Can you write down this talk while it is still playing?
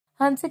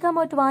Hansika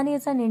Motwani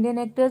is an Indian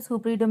actress who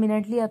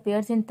predominantly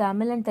appears in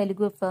Tamil and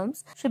Telugu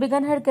films. She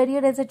began her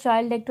career as a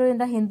child actor in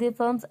the Hindi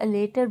films and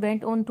later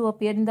went on to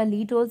appear in the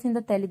lead roles in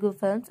the Telugu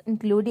films,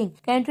 including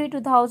Country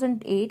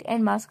 2008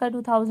 and Maska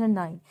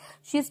 2009.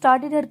 She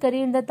started her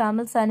career in the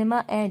Tamil cinema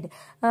and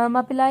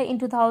Mappilai in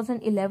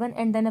 2011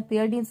 and then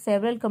appeared in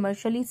several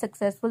commercially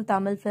successful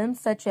Tamil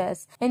films such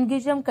as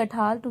Engijam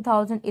Kathal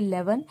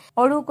 2011,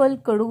 Odukol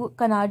Kodu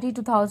Kannadi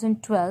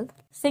 2012,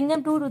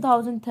 Singham 2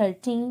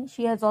 2013.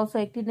 She has also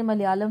acted in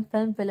Malayalam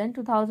film Villain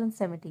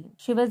 2017.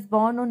 She was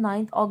born on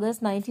 9th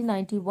August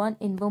 1991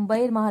 in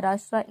Mumbai,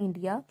 Maharashtra,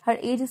 India. Her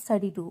age is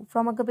 32.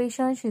 From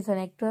occupation, she is an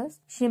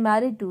actress. She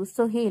married to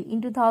Sohail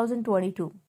in 2022.